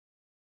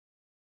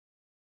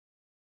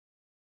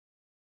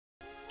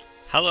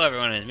Hello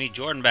everyone, it's me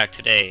Jordan back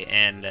today,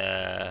 and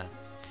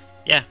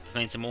yeah,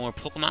 playing some more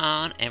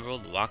Pokemon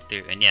Emerald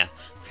walkthrough, and yeah,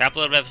 crap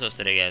load of episodes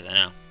today guys, I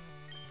know,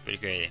 pretty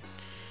crazy.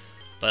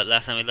 But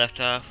last time we left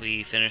off,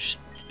 we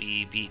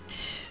beat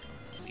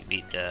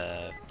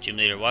Gym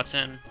Leader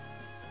Watson,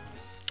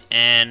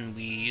 and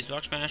we used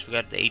Rock Smash, we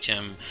got the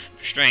HM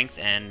for strength,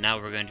 and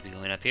now we're going to be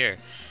going up here.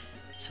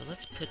 So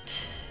let's put,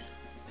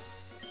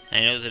 I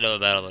know there's a double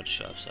battle about to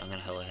show up, so I'm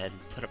going to go ahead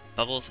and put up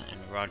Bubbles and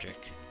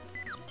Roderick.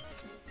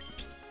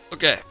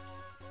 Okay.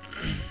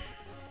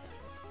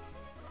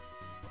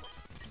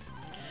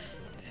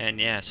 And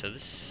yeah, so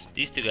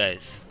these two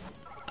guys,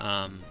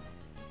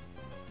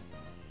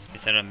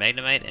 instead of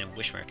Magnemite and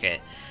Wishmark.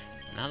 Okay,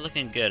 not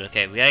looking good.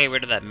 Okay, we gotta get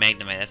rid of that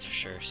Magnemite, that's for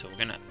sure. So we're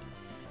gonna,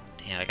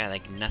 damn, I got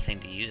like nothing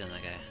to use on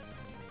that guy,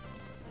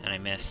 and I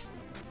missed,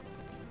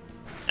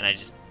 and I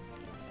just,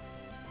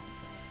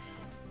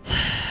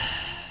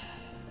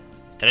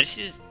 did I just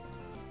use?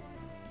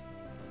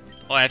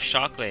 Oh, I have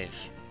Shockwave.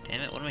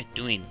 Damn it, what am I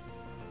doing?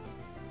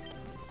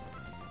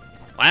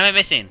 Why am I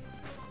missing?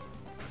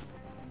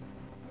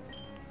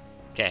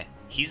 Okay,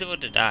 he's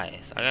about to die,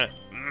 so I gotta...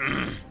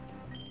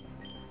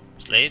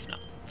 Slave? No.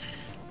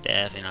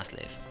 Definitely not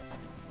slave.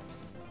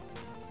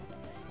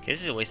 Okay,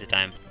 this is a waste of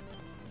time.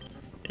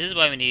 This is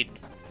why we need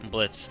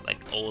Blitz, like,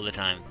 all the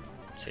time.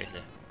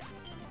 Seriously.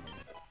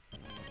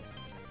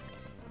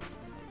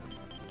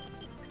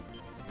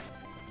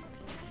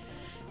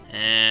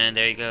 And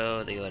there you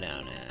go, they go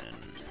down, and...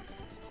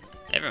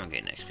 everyone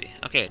getting XP.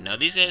 Okay, now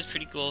these guys are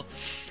pretty cool.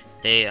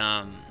 They,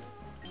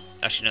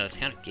 actually, no, it's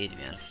kind of gay, to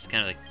be honest. It's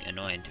kind of, like,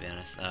 annoying, to be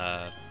honest.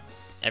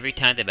 Every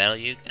time they battle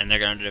you, and they're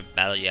going to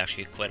battle you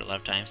actually quite a lot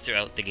of times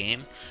throughout the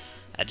game,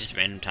 at just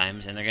random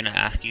times, and they're going to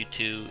ask you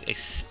to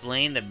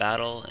explain the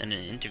battle in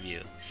an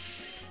interview.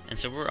 And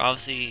so we're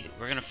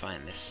going to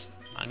find this.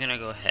 I'm going to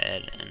go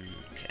ahead and,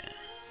 okay.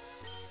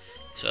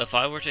 So if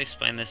I were to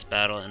explain this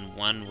battle in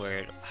one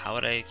word, how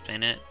would I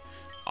explain it?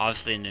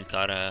 Obviously,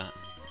 Nukata,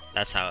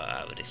 that's how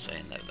I would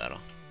explain that battle.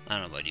 I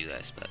don't know about you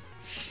guys, but...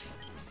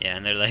 yeah,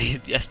 and they're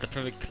like, yes, the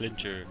perfect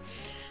clincher.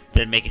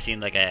 That make it seem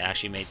like I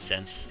actually made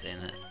sense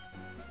saying it.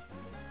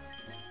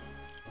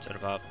 Soda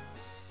Pop.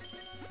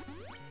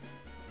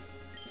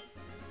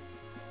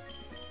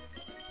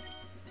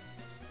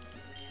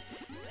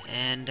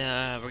 And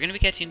we're gonna be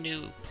catching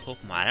new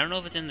Pokemon. I don't know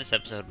if it's in this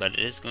episode, but it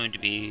is going to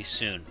be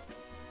soon.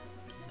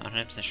 Not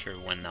 100% sure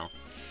when though.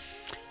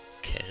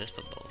 Okay, let's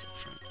put Bubbles up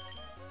front.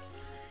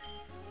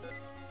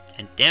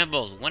 And damn it,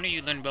 Bubbles, when are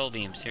you learning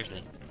BUBBLEBEAM?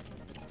 Seriously.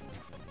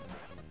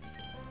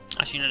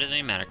 Actually, no, it doesn't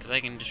even matter, because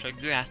I can destroy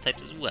grass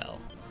types as well.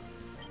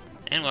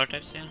 And water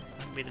types, yeah,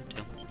 I can beat them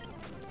too.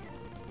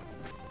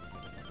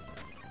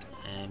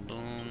 And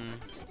boom.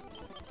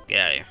 Get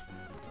out of here.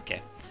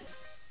 Okay.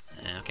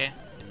 Okay,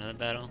 another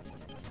battle.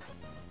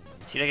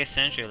 See, like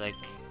essentially, like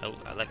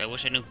I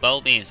wish I knew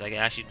BUBBLEBEAM so I could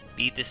actually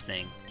beat this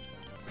thing.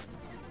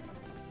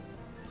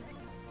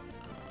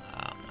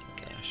 Oh my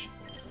gosh.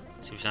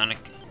 Supersonic,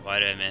 why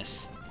do I miss?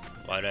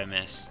 Why do I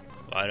miss?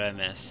 Why do I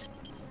miss?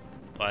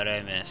 Why do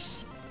I miss?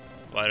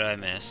 Why do I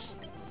miss?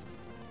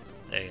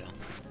 There you go.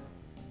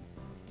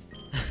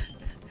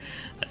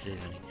 That's really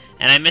funny.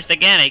 And I missed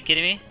again, are you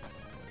kidding me?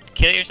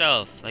 Kill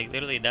yourself! Like,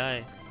 literally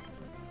die.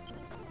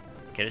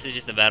 Okay, this is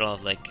just a battle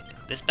of, like...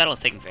 this battle is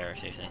taking forever,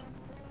 seriously.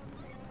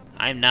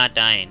 I'm not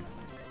dying.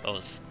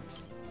 Both.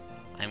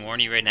 I'm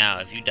warning you right now,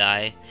 if you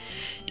die,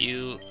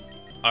 you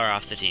are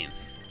off the team.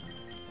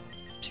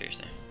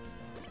 Seriously.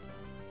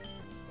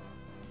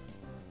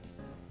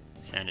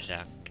 Sand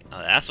attack. Oh,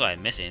 that's why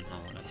I'm missing. Oh,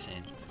 what am I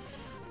saying?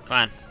 Come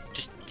on.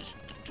 Just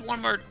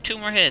two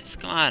more hits.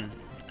 Come on.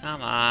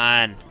 Come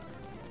on.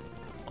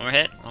 One more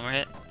hit. One more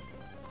hit.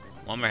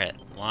 One more hit.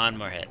 One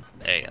more hit.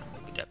 There you go.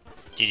 Good job.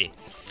 GG.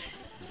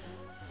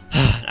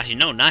 Actually,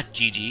 no, not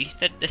GG.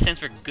 That stands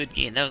for good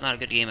game. That was not a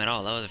good game at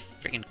all. That was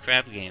a freaking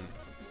crap game.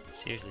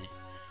 Seriously.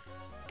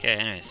 Okay,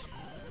 anyways.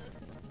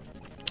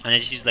 And I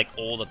just used like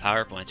all the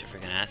power points for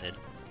freaking acid.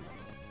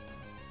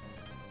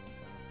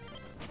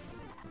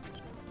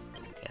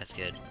 Okay, that's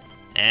good.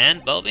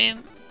 And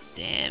BUBBLEBEAM?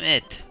 Damn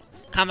it.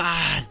 Come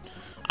on!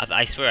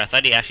 I swear, I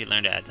thought he actually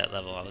learned it at that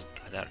level.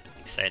 I got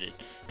excited.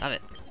 Stop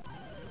it.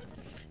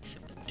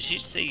 Did you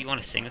say you want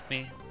to sing with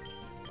me?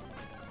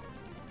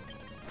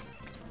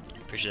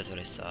 Pretty sure that's what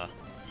I saw.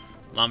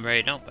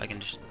 Lombre, nope, I can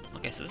just...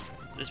 okay, so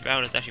this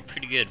route is actually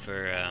pretty good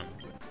for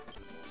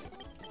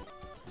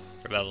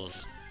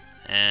Bubbles.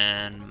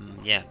 And,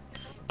 yeah.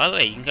 By the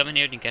way, you can come in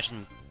here and you can catch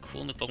some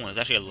cool new Pokemon. There's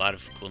actually a lot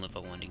of cool new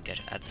Pokemon you can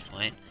catch at this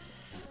point.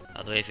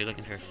 By the way, if you're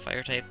looking for a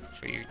fire type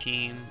for your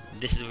team,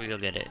 this is where you'll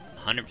get it.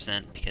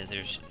 100%, because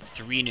there's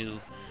three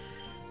new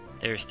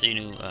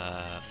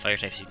fire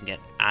types you can get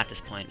at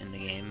this point in the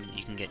game.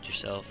 You can get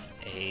yourself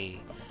a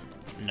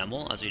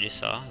Numble, as we just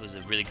saw, who's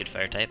a really good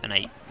fire type, and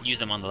I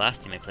used them on the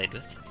last team I played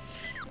with.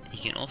 You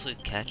can also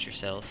catch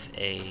yourself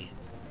a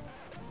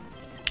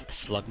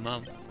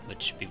Slugma,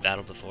 which we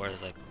battled before.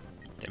 It's like,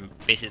 they're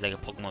basically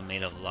like a Pokemon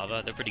made of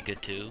lava. They're pretty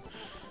good too.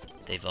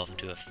 They evolve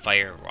into a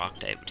fire rock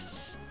type, which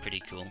is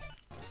pretty cool.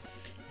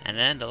 And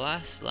then the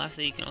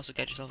lastly, you can also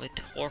catch yourself a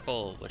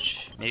Torkoal,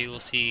 which maybe we'll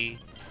see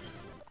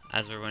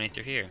as we're running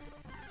through here.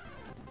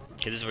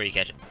 Because this is where you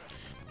catch it.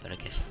 But I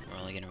guess we're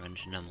only gonna run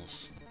into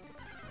Nummels.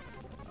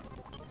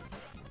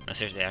 No,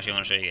 seriously, I actually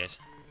want to show you guys.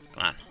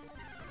 Come on.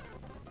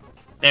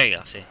 There you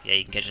go, see? Yeah,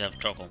 you can catch yourself a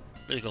Torkoal.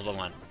 Really cool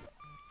Pokemon.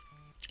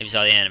 If you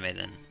saw the anime,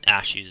 then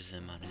Ash uses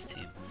him on his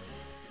team.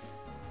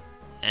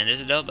 And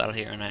there's a double battle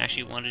here, and I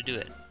actually want to do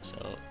it.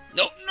 So,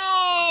 no!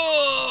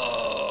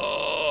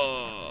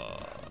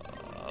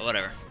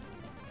 Whatever.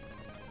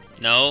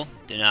 No,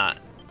 do not.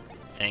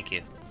 Thank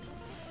you.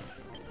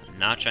 I'm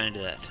not trying to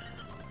do that.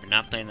 We're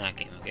not playing that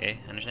game, okay?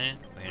 Understand?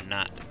 We're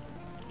not.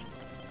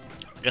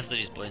 I guess they'll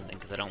just poison thing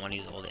because I don't want to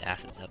use all the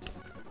acids up.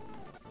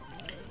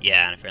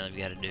 Yeah, and apparently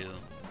we gotta do.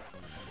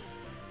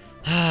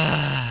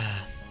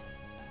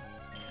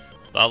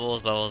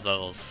 Bubbles, bubbles,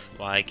 bubbles.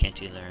 Why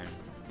can't you learn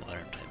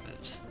water type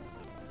moves?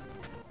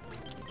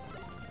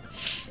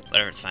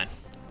 Whatever, it's fine.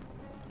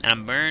 And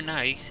I'm burned now.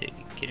 Are you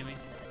kidding me?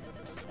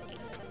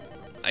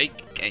 Are you?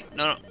 Okay,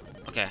 no.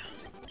 Okay.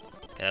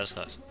 Okay, that was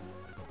close.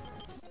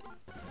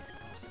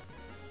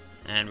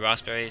 And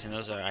raspberries, and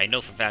those are, I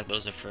know for a fact,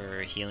 those are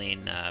for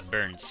healing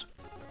burns.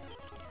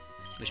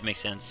 Which makes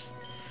sense,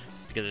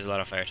 because there's a lot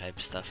of fire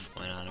type stuff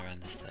going on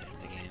around this side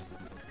of the game.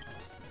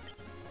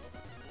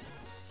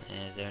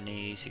 And is there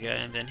any secret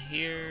items in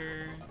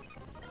here?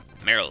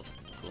 Merrill,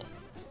 cool.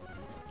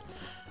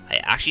 I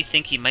actually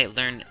think he might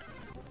learn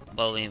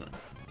BUBBLEBEAM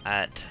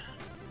at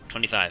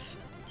 25.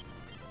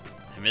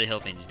 I'm really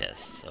hoping he does,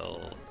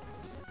 so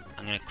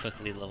I'm gonna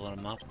quickly level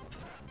him up.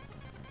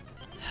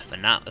 But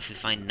not if we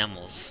find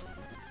Nummels.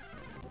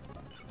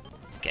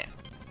 Okay.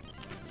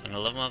 So I'm gonna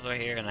level him up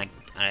right here, and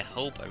I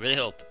hope, I really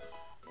hope,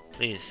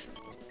 please.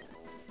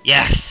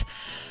 Yes!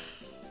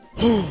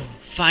 Whew!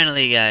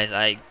 Finally, guys,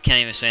 I can't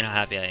even explain how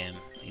happy I am.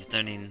 He's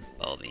learning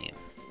BUBBLEBEAM.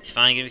 He's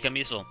finally gonna become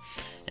useful.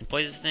 And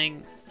poison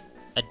thing,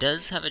 it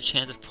does have a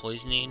chance of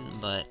poisoning,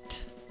 but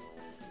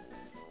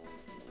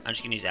I'm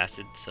just gonna use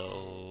acid,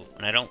 so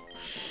when I don't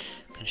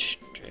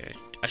constrict.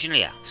 Actually, no,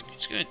 yeah,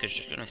 just gonna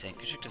constrict. What am I saying?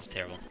 Constrict is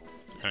terrible.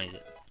 I don't use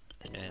it.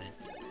 Didn't do anything.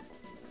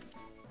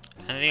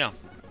 And there you go.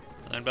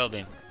 Learn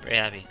BUBBLEBEAM. Very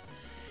happy.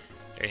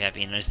 Very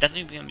happy. And it's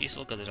definitely become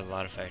useful because there's a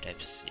lot of fire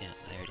types. Yeah,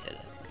 I already said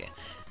that. Okay.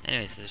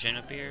 Anyways, there's a train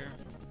up here.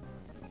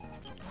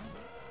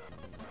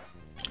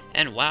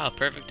 And wow,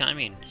 perfect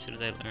timing. As soon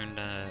as I learned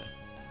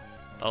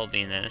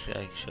BUBBLEBEAM, then this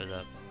guy shows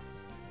up.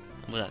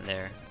 I'll move that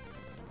there.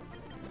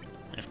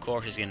 And of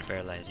course he's gonna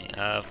paralyze me.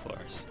 Of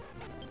course.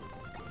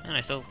 And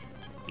I still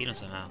beat him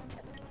somehow.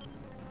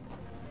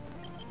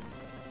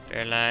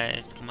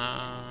 Paralyzed, come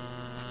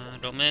on.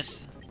 Don't miss.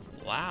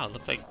 Wow,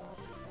 looks like.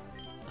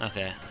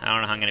 Okay, I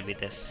don't know how I'm gonna beat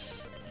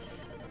this.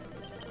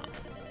 Oh.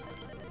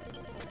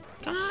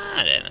 Come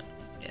on, damn it.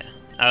 Yeah,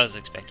 that was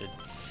expected.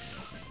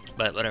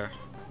 But whatever.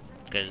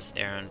 Because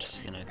Aaron's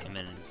just gonna come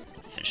in and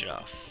finish it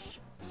off.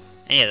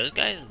 And yeah, those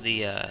guys,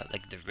 the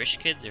like the rich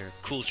kids are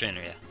cool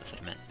trainer, yeah, that's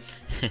what I meant.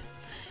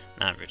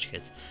 Not rich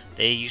kids.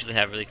 They usually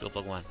have really cool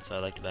Pokemon, so I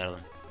like to battle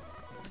them.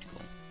 Pretty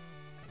cool.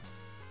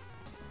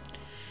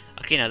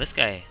 Okay, now this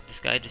guy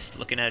just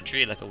looking at a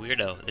tree like a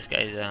weirdo. This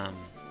guy's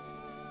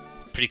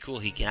pretty cool.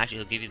 He'll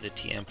give you the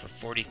TM for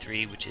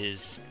 43, which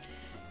is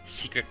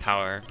secret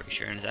power, pretty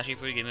sure, and it's actually a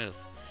pretty good move.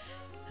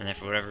 And then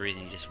for whatever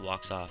reason, he just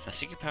walks off. Now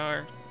secret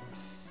power,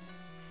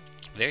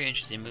 very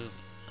interesting move.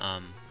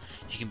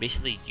 You can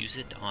basically use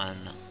it on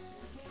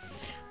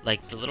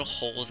like the little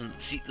holes and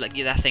see, like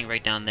that thing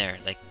right down there,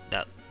 like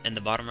that in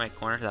the bottom right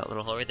corner, that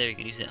little hole right there. You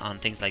can use it on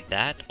things like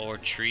that or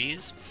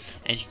trees,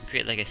 and you can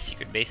create like a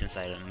secret base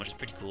inside of them, which is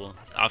pretty cool.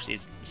 Obviously,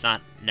 it's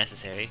not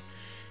necessary,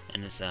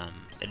 and it's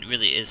it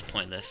really is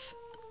pointless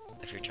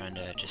if you're trying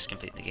to just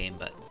complete the game.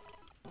 But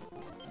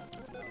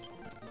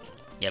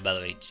yeah, by the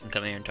way, you can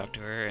come here and talk to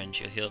her, and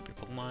she'll heal up your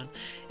Pokemon.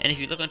 And if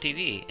you look on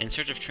TV, in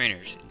search of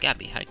trainers,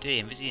 Gabby, hi today,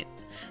 I'm visiting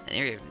an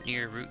area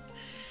near your route.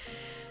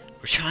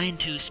 We're trying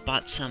to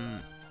spot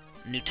some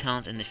new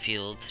talent in the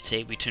field.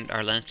 Today we turned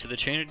our lens to the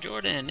trainer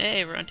Jordan.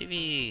 Hey, we're on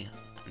TV.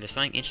 And there's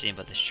something interesting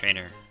about this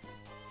trainer.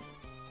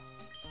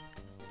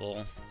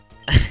 Well,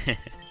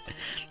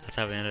 that's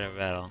how we ended our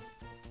battle.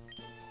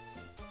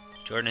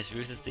 Jordan is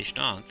ruthlessly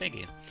strong. Thank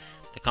you.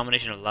 The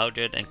combination of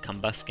Loudred and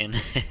Combuskin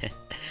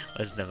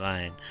was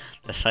divine.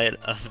 The sight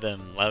of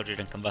them, Loudred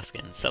and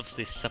Combuskin,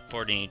 selflessly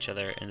supporting each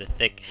other in the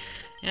thick.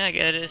 Yeah, I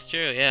guess it is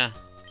true. Yeah.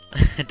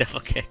 Double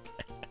kick.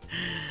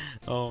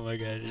 Oh my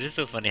god, it's just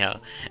so funny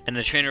how. And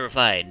the trainer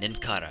replied,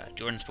 Ninkara.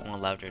 Jordan's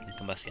Pokemon Loudred and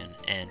Combuskin,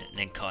 and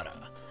Ninkara.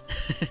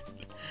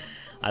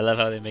 I love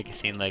how they make it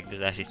seem like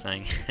there's actually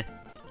something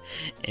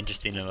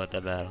interesting about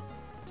that battle.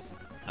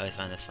 I always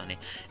find this funny.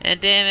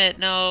 And damn it,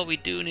 no, we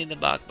do need the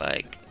Bach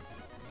Bike.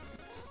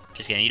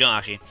 Just kidding, you don't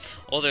actually.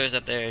 All there is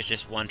up there is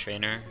just one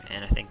trainer,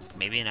 and I think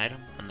maybe an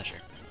item? I'm not sure.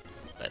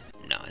 But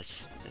no,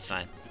 it's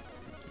fine.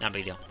 Not a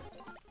big deal.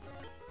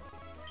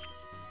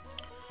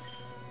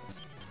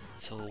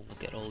 So we'll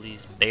get all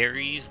these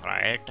berries,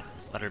 right?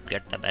 Better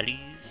get the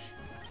berries.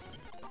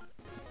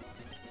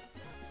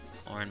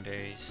 Orange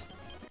berries.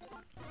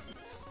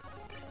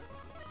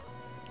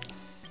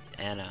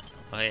 Anna.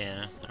 Oh hey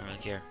Anna, I don't really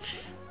care.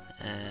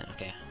 And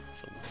okay,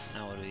 so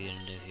now what are we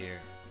gonna do here?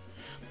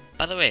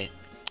 By the way,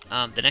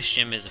 the next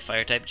gym is a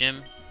fire type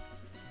gym.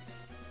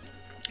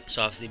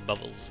 So obviously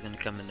Bubbles is gonna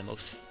come in the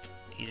most.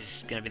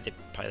 He's gonna be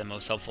probably the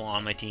most helpful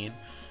on my team.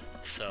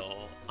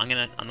 So I'm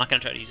not gonna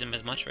try to use him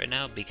as much right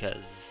now because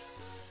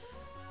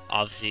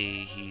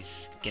obviously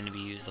he's gonna be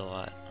used a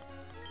lot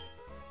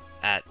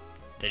at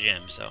the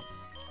gym. So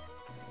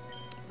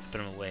put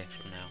him away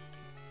from now.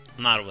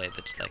 Not away,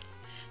 but just like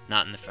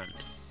not in the front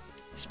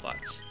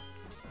spots.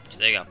 So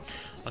there you go.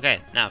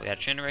 Okay, now we got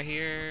a trainer right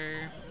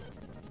here.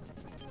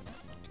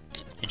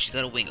 And she's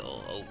got a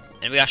Wingull. Oh,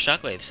 and we got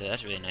Shockwave, so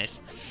that's really nice.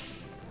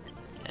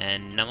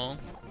 And Nummel.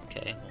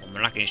 Okay, well,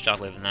 we're not gonna use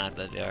Shockwave in that,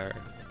 but we are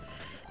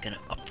gonna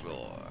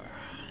Uproar.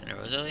 And a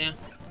Roselia.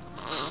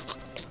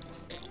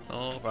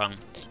 Oh, wrong.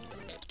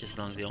 Just as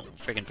long as you don't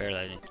freaking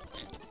paralyze me.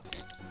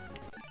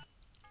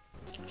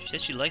 She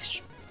says she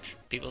likes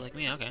people like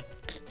me. Okay.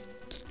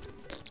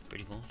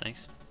 Pretty cool.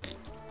 Thanks.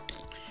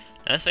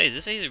 Now this phase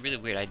is really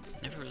weird. I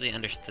never really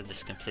understood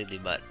this completely,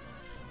 but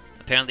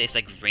apparently it's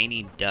like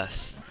rainy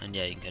dust. And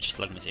yeah, you can catch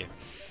Slugmas here.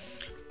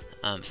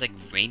 It's like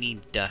rainy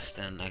dust,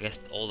 and I guess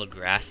all the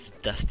grass is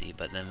dusty,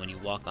 but then when you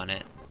walk on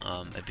it,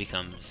 it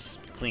becomes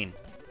clean.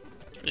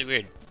 It's really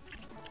weird.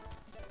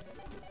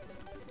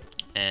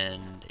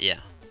 And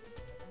yeah.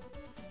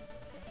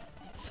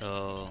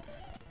 So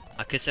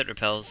I could set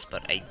repels,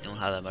 but I don't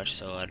have that much,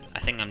 so I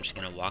think I'm just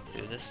gonna walk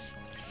through this.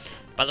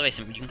 By the way,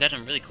 you can catch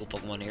some really cool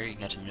Pokemon here. You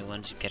can catch some new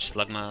ones. You can catch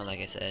Slugma, like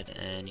I said,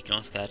 and you can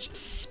also catch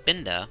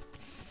Spinda.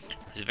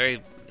 It's a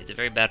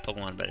very bad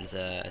Pokemon, but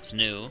it's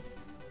new,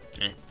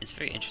 and it's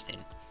very interesting.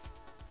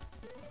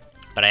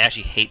 But I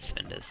actually hate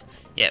Spindas.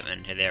 Yeah,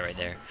 man, they're right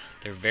there.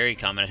 They're very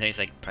common. I think it's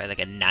like probably like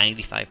a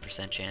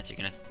 95% chance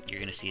you're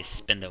gonna see a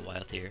Spinda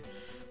wild here.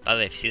 By the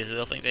way, if you see these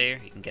little things right here,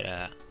 you can get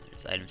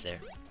there's items there.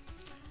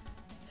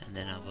 And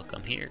then I will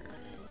come here.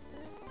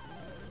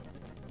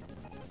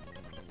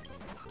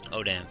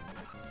 Oh damn.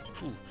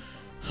 Whew.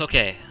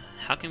 Okay,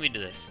 how can we do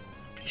this?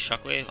 Okay,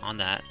 Shockwave on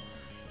that.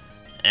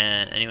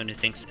 And anyone who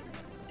thinks,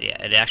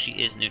 yeah, it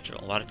actually is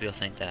neutral. A lot of people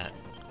think that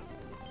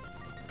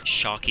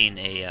shocking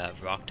a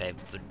rock type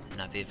would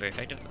not be very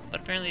effective,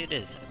 but apparently it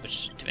is,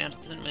 which to be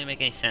honest doesn't really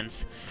make any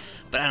sense.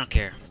 But I don't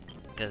care,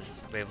 because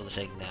we're able to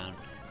take him down.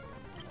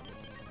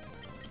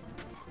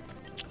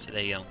 So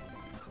there you go.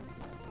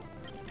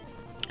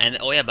 And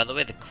oh yeah, by the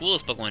way, the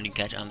coolest Pokemon you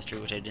can catch on the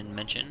street, which I didn't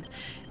mention,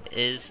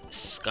 is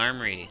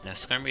Skarmory. Now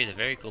Skarmory is a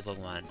very cool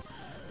Pokemon.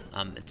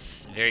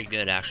 It's very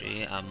good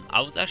actually.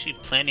 I was actually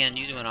planning on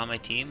using one on my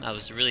team. I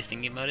was really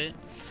thinking about it.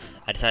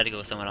 I decided to go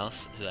with someone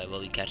else who I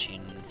will be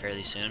catching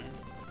fairly soon.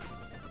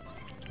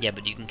 Yeah,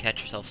 but you can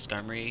catch yourself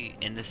Skarmory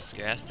in this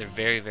grass. They're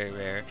very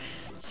rare.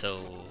 So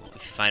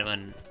if you find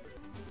one,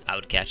 I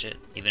would catch it,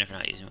 even if you're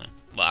not using one.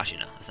 Well, actually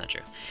no, that's not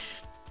true.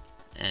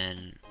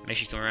 And make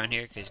sure you come around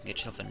here because you can get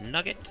yourself a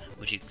nugget,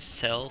 which you can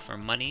sell for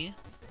money.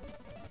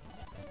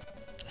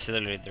 So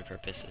literally their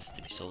purpose is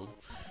to be sold.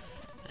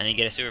 And you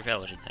get a super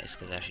repel, which is nice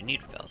because I actually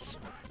need repels.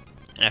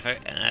 And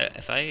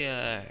if I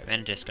ran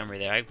into a Skarmory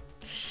there, I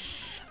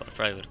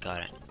probably would have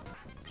caught it,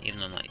 even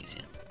though I'm not using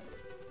it.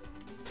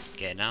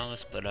 Okay, now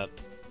let's put up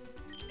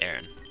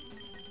Aaron.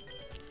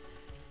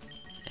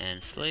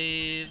 And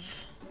Slave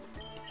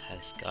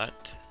has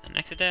got an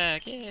X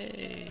attack,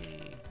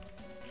 yay!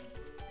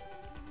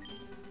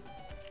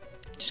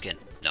 Just kidding.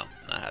 No,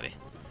 not happy.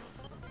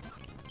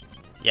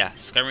 Yeah,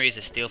 Skarmory is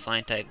a steel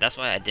flying type. That's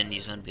why I didn't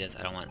use one, because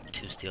I don't want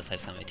two steel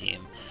types on my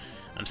team.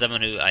 I'm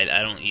someone who I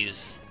don't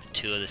use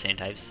two of the same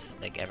types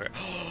like ever.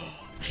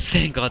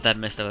 Thank God that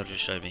missed. That would have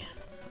destroyed me.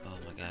 Oh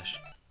my gosh.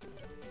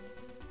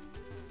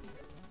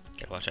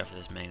 Gotta watch out for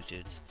those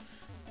magnitudes.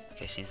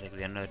 Okay, seems like we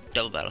got another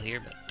double battle here,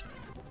 but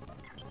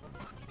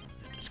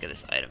let's get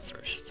this item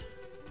first.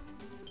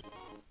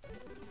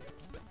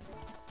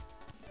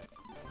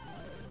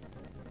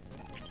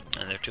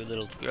 And they're two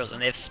little girls,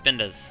 and they have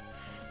Spindas.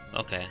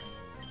 Okay.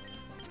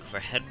 Go for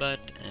a headbutt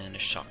and a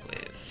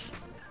shockwave.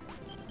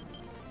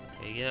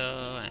 There you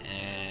go,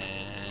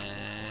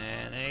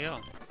 and there you go.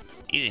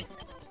 Easy.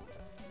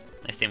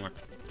 Nice teamwork.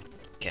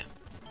 Okay.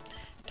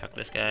 Talk to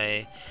this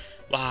guy.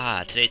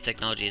 Wow, today's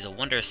technology is a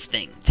wondrous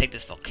thing. Take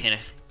this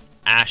volcanic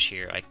ash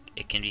here.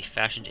 It can be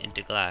fashioned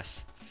into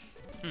glass.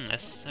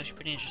 That's actually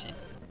pretty interesting.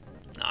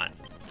 Not.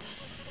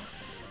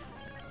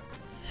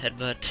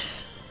 Headbutt.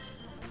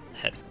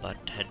 Headbutt.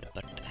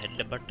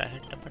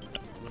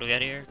 What do we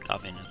got here?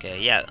 Coffin.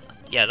 Okay, yeah,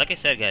 like I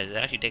said, guys, it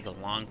actually takes a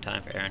long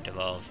time for Aaron to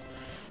evolve.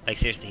 Like,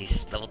 seriously,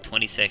 he's level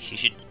 26. He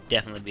should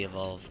definitely be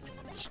evolved.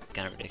 It's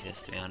kind of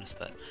ridiculous, to be honest,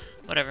 but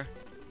whatever.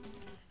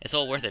 It's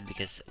all worth it,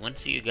 because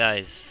once you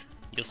guys,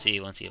 you'll see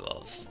once he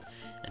evolves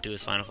into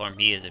his final form,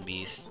 he is a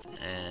beast.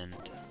 And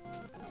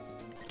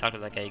talk to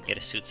that guy, get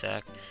a suit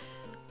sack.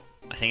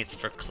 I think it's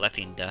for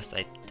collecting dust.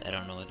 I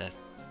don't know what the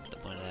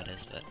point of that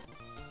is, but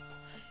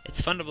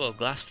it's fun to blow a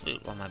glass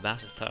flute while my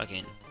boss is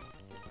talking.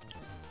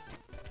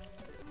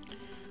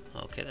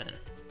 Okay then.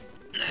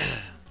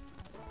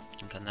 You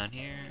can come down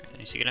here.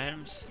 Any secret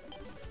items?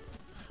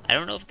 I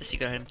don't know if the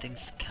secret item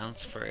things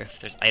counts for if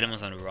there's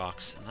items on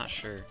rocks. I'm not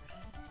sure.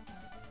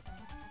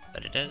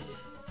 But it does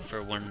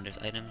for when there's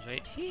items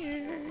right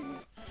here.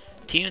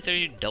 Team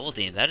 30 double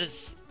team. That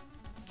is...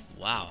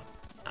 Wow.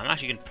 I'm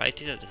actually going to probably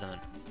teach that to someone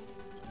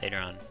later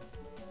on.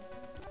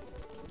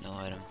 No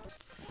item.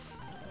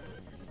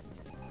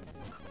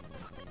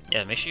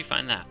 Yeah, make sure you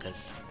find that,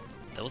 because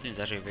double team is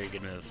actually a very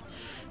good move.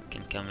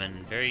 Can come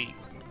in very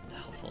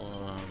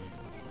helpful.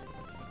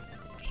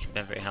 Can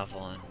be very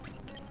helpful. And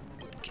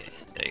okay,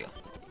 there you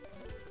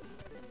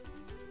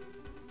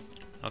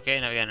go. Okay,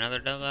 now we got another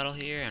double battle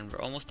here, and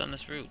we're almost done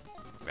this route.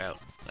 Route,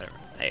 whatever.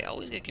 I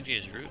always get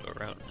confused, route or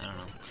route. I don't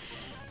know.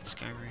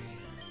 Skyrary.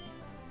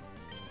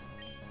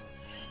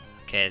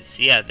 Okay,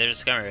 so yeah,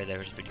 there's a Skyrary there,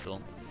 which is pretty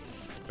cool.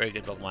 Very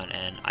good Pokemon,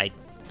 and I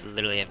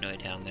literally have no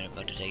idea how I'm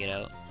about to take it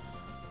out.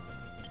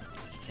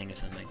 Think of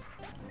something.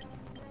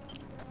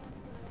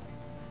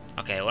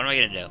 Okay, what am I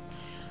gonna do?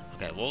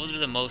 Okay, what will do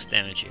the most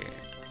damage here?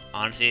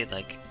 Honestly,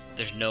 like,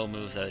 there's no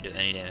moves that would do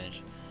any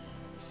damage.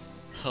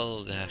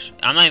 Oh gosh,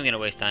 I'm not even gonna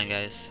waste time,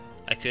 guys.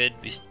 I could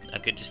just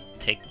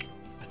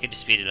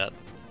speed it up,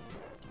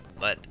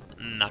 but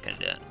I'm not gonna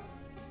do it.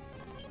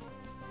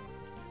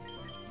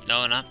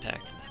 No, not pack,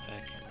 not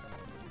pack.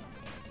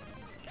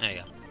 There you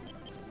go.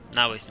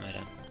 Not wasting my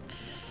time.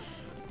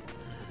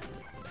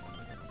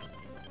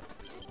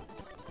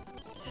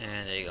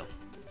 And there you go.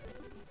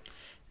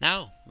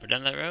 Now, we're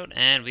done that road,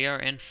 and we are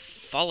in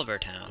Folliver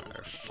Town,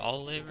 or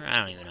Folliver? I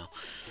don't even know.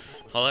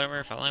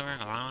 Folliver? I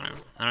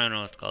don't know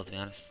what it's called, to be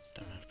honest.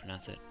 Don't know how to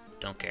pronounce it.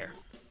 Don't care.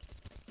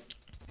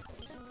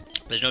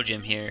 There's no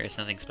gym here, it's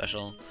nothing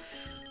special.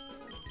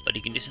 But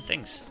you can do some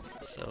things.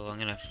 So I'm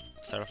gonna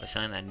start off by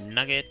selling that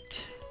nugget.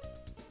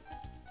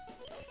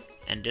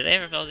 And do they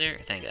have repels here?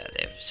 Thank God,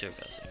 they have super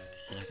repels here.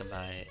 And I can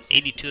buy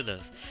 82 of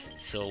those.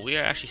 So we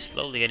are actually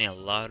slowly getting a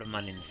lot of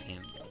money in this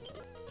game.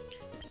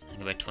 I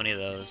can buy 20 of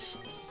those.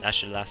 That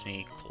should last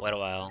me quite a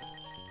while.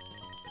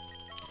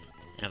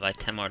 And I'll buy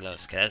 10 more of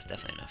those. Okay, that's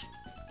definitely enough.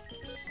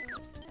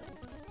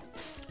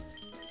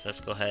 So let's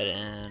go ahead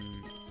and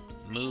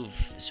move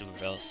the super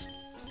repels.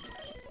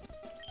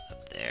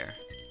 Up there.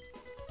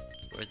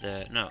 Where's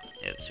the... No,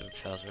 yeah, the super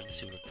repels. Where's the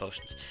super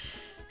potions?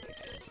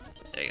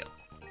 There you go.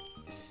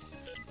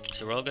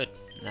 So we're all good.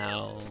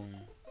 Now...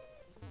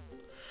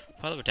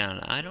 Follow down.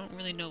 I don't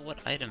really know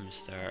what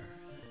items there are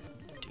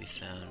to be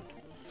found.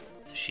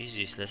 So she's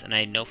useless. And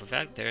I know for a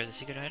fact there is a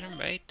secret item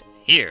right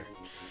here.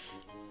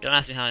 Don't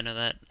ask me how I know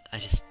that. I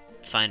just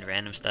find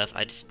random stuff.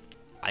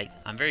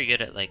 I'm very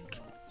good at, like,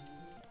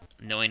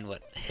 knowing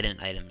what hidden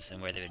items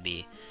and where they would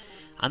be.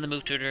 I'm the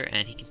move tutor,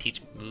 and he can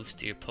teach moves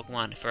to your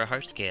Pokemon for a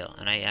heart scale,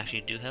 and I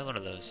actually do have one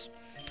of those.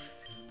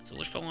 So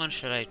which Pokemon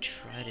should I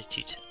try to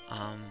teach?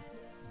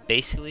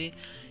 Basically,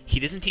 he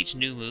doesn't teach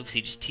new moves,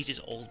 he just teaches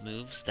old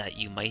moves that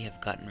you might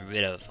have gotten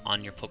rid of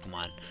on your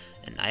Pokemon.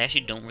 And I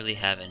actually don't really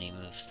have any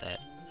moves that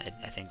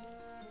I think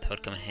that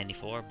would come in handy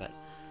for, but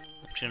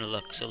I'm just gonna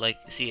look. So, like,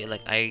 see,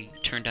 like, I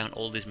turned down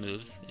all these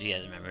moves, if you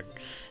guys remembered,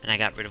 and I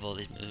got rid of all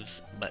these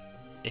moves, but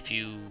if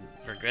you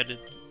regretted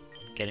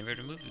getting rid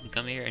of a move, you can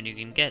come here and you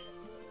can get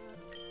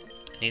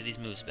any of these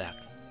moves back.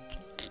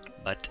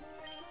 But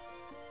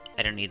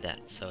I don't need that,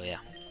 so yeah.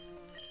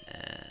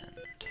 And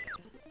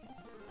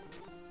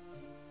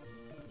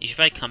you should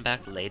probably come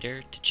back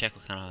later to check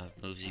what kind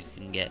of moves you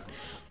can get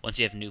once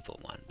you have new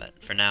Pokemon, but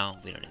for now,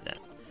 we don't need that.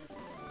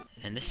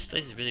 And this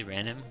place is really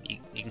random. You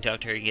can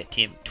talk to her, you get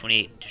Team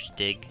 28 to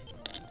dig.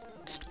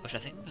 Which I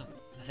think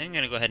I'm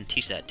gonna go ahead and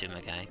teach that to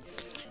my guy.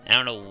 And I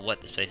don't know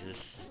what this place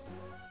is.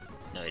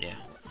 No idea.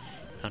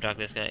 Come talk to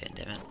this guy,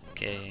 damn it.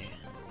 Okay.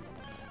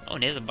 Oh,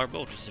 and he has a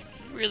Barboach, which is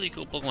a really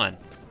cool Pokemon.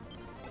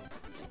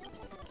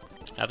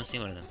 I haven't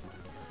seen one of them.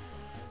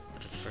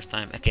 That was the first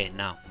time. Okay,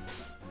 now.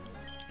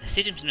 Let's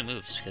teach him some new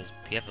moves, because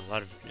we have a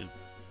lot of new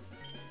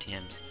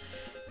TMs.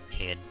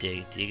 Okay, a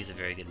dig. Dig is a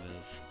very good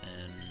move.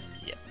 And,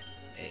 yep.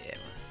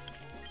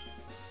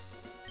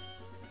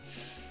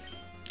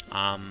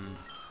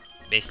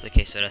 Basically,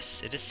 okay, so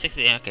it is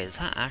 60. Okay, it's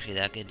not actually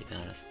that good, to be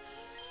honest.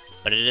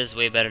 But it is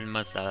way better than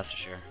Mudslap, that's for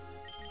sure.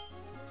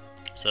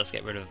 So let's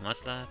get rid of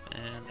Mudslap,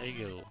 and there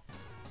you go.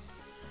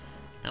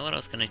 Now what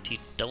else can I teach?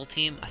 Double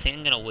Team? I think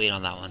I'm gonna wait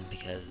on that one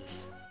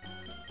because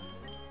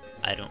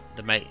I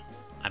might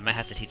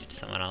have to teach it to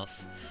someone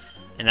else,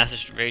 and that's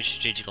a very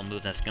strategical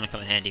move that's gonna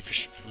come in handy for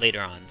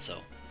later on. So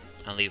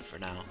I'll leave it for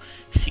now.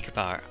 Secret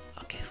Power.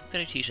 Okay, who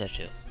can I teach that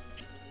to?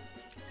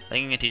 I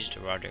think I'm gonna teach it to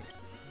Roderick.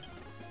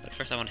 But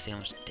first I want to see how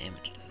much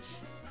damage it does.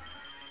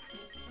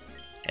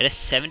 It has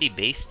 70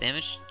 base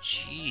damage?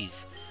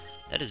 Jeez.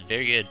 That is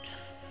very good.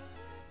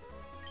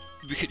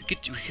 We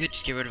could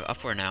just get rid of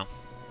Upward now.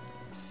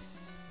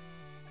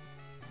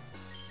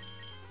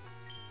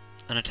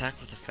 An attack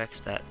with effects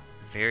that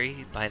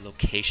vary by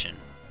location.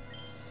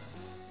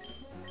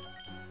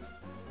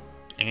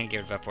 I'm gonna get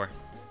rid of Upward.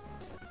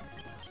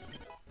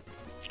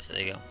 So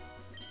there you go.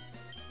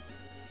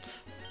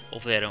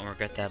 Hopefully I don't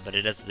regret that, but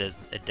it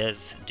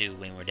does do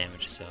way more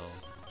damage, so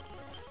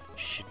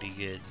should be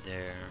good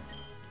there.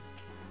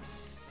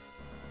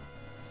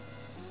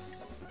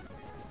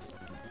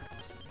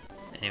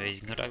 Anyways,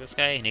 you can contact this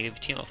guy, negative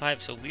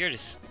TM05. So weird.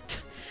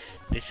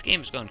 This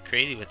game is going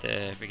crazy with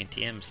the freaking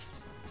TMs.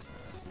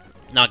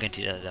 Not gonna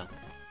do that though.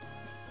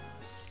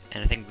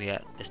 And I think we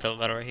got this double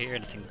battle right here,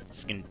 and I think this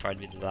is gonna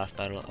probably be the last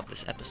battle of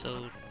this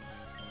episode.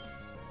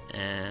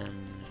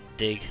 And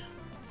dig.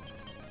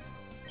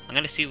 I'm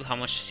gonna see how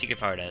much secret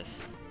power does.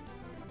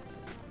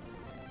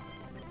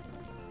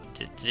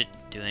 Did it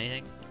do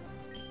anything?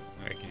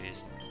 I'm very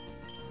confused.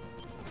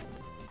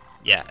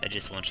 Yeah, it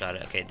just one-shot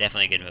it. Okay,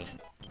 definitely a good move.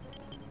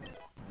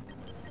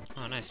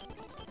 Oh, nice.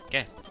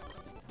 Okay.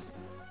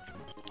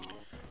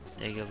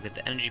 There you go, we get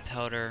the energy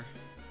powder.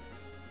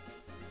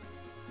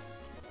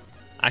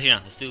 Actually, no,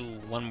 let's do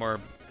one more.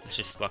 Let's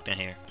just walk down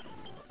here.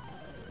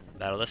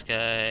 Battle this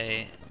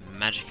guy.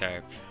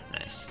 Magikarp.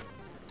 Nice.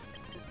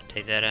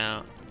 Take that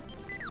out.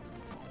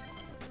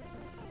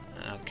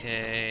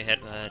 Okay,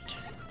 headbutt.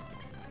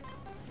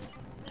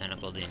 And a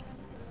Goldeen.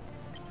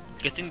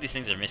 Good thing these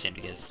things are missing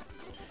because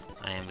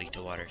I am weak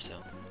to water,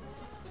 so.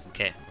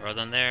 Okay, we're all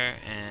done there,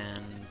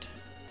 and.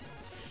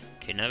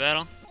 Okay, another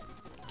battle?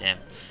 Damn.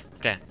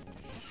 Okay.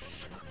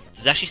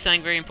 This is actually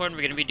something very important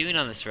we're going to be doing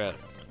on this route.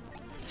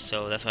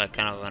 So that's why I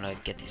kind of want to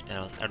get these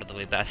battles out of the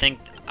way. But I think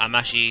I'm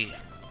going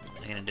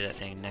to do that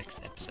thing next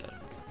episode.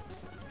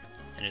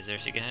 And is there a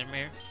secret item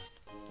here?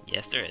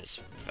 Yes, there is.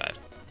 5.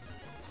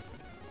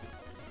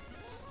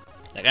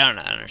 Like, I don't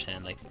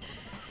understand. Like,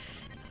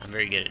 I'm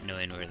very good at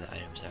knowing where the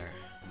items are.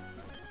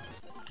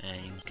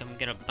 And you can come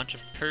get a bunch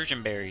of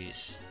Persian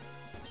berries.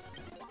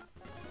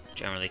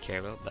 Which I don't really care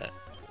about, but.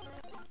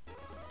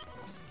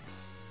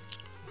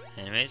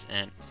 Anyways,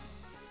 and.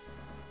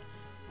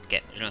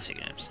 Okay, there's no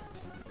secret items.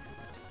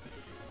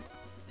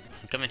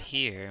 I'm coming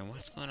here, and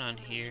what's going on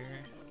here?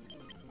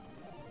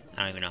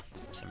 I don't even know.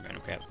 Some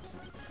random crap.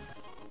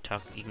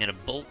 You can get a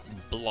block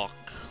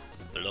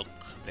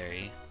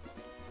berry.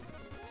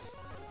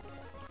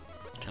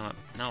 Come up.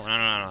 No.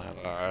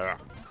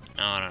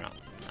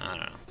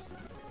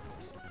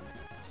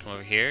 Come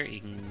over here.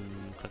 You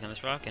can click on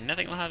this rock, and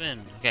nothing will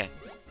happen. Okay.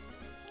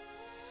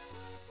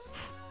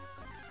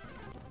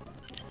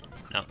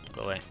 No,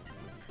 go away.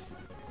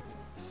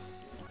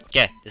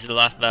 Okay, this is the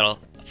last battle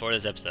for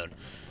this episode.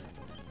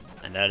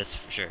 And that is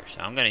for sure.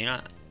 So I'm gonna, you know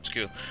what?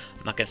 Screw.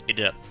 I'm not gonna speed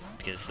it up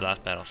because it's the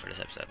last battle for this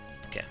episode.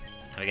 Okay.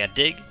 Now we got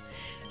Dig.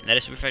 And that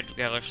is Super Effective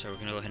Graveler, so we're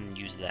gonna go ahead and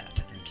use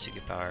that. And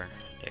Secret Power.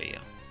 There you go.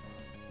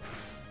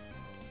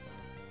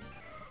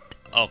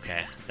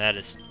 Okay, that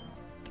is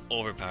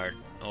overpowered.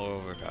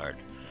 Overpowered.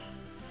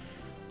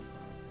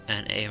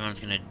 And everyone's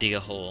gonna dig a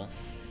hole.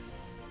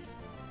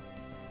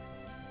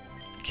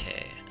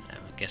 Okay. I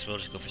guess we'll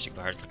just go for Secret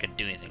Power. It's not gonna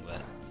do anything,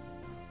 but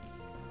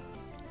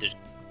there's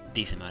a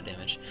decent amount of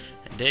damage.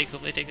 And Dig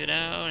hopefully takes it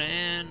out,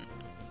 and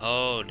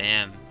oh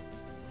damn.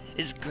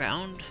 Is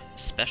ground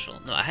special?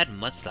 No, I had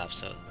Mud Slap,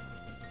 so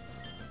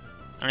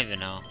I don't even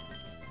know.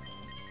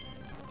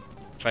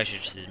 Probably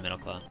should just use Metal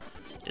Claw.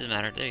 Doesn't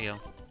matter, there you go.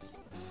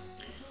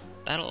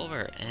 Battle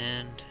over,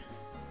 and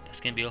that's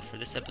gonna be all for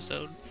this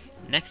episode.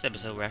 Next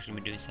episode we're actually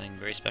gonna be doing something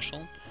very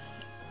special.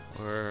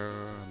 We're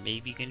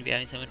maybe gonna be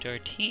adding someone to our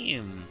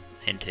team.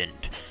 Hint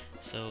hint.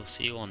 So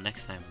see you all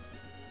next time.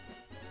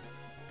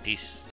 Peace.